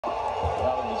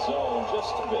zone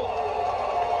just a bit.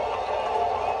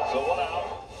 So 1 out.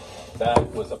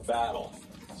 That was a battle.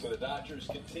 So the Dodgers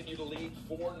continue to lead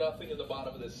 4-0 in the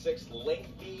bottom of the sixth.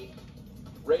 Lengthy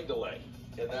rain delay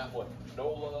in that one.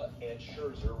 Nola and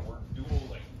Scherzer were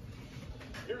dueling.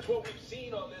 Here's what we've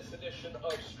seen on this edition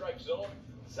of Strike Zone.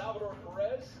 Salvador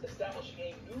Perez establishing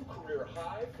a new career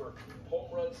high for home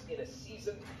runs in a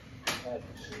season. Had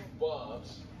 2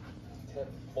 bombs, 10th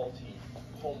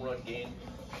multi-home run game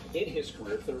in his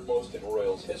career, 3rd most in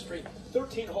Royals history.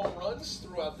 13 home runs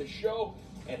throughout the show,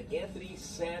 and Anthony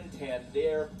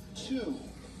Santander, 2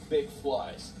 big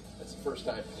flies. That's the first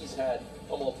time he's had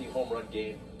a multi-home run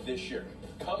game this year.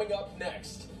 Coming up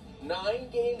next, 9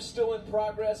 games still in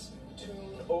progress.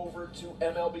 Tune over to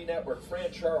MLB Network.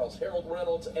 Fran Charles, Harold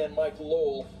Reynolds, and Mike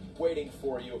Lowell waiting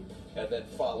for you. And then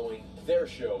following their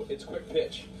show, it's Quick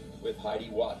Pitch with Heidi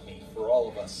Watney for all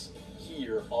of us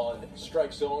here on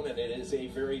Strike Zone. And it is a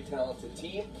very talented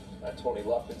team. I'm Tony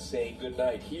Luffman saying good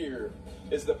night. Here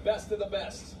is the best of the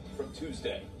best from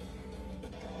Tuesday.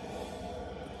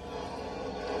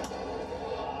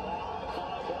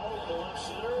 Fly ball in the left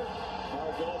center.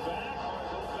 Margot back.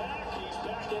 He's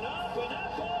backing up, and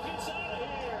that ball gets out of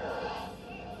here.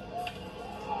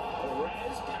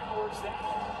 Perez powers that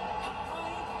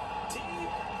high,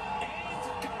 deep, and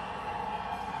gone.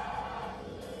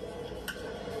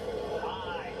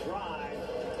 High drive,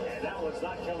 and that one's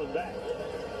not coming back.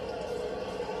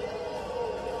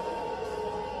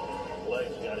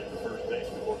 Legs got it to first base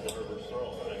before Garver's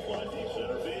throw. That fly deep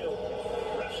center field.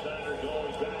 Refsnyder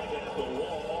going back at the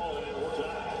wall, and we're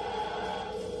tied.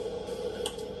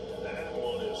 That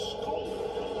one is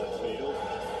scalded to left field.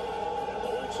 And the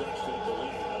White Sox take the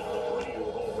lead on the Ryu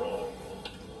home run.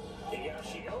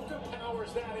 Higashioka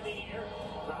powers that in the air.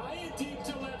 High and deep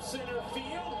to left center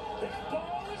field. That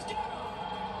ball is gone.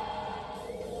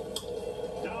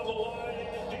 Down the line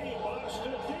and deep.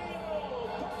 Astudillo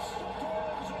puts the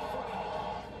Braves in front.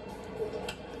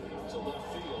 To left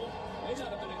field. May not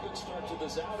have been a good start to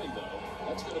this outing, though.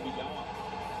 That's going to be gone.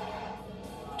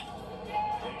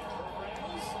 And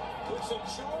Perez puts a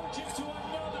charge into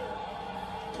another.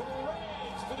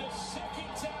 Perez, for the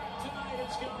second time tonight,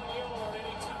 has gone yard, and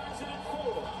he ties it at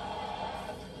 4.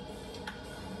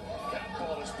 That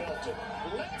ball is belted.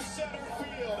 Left center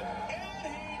field, and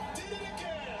he did it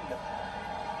again.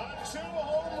 A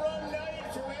 2-home run night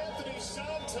for Anthony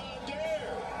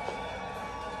Santander.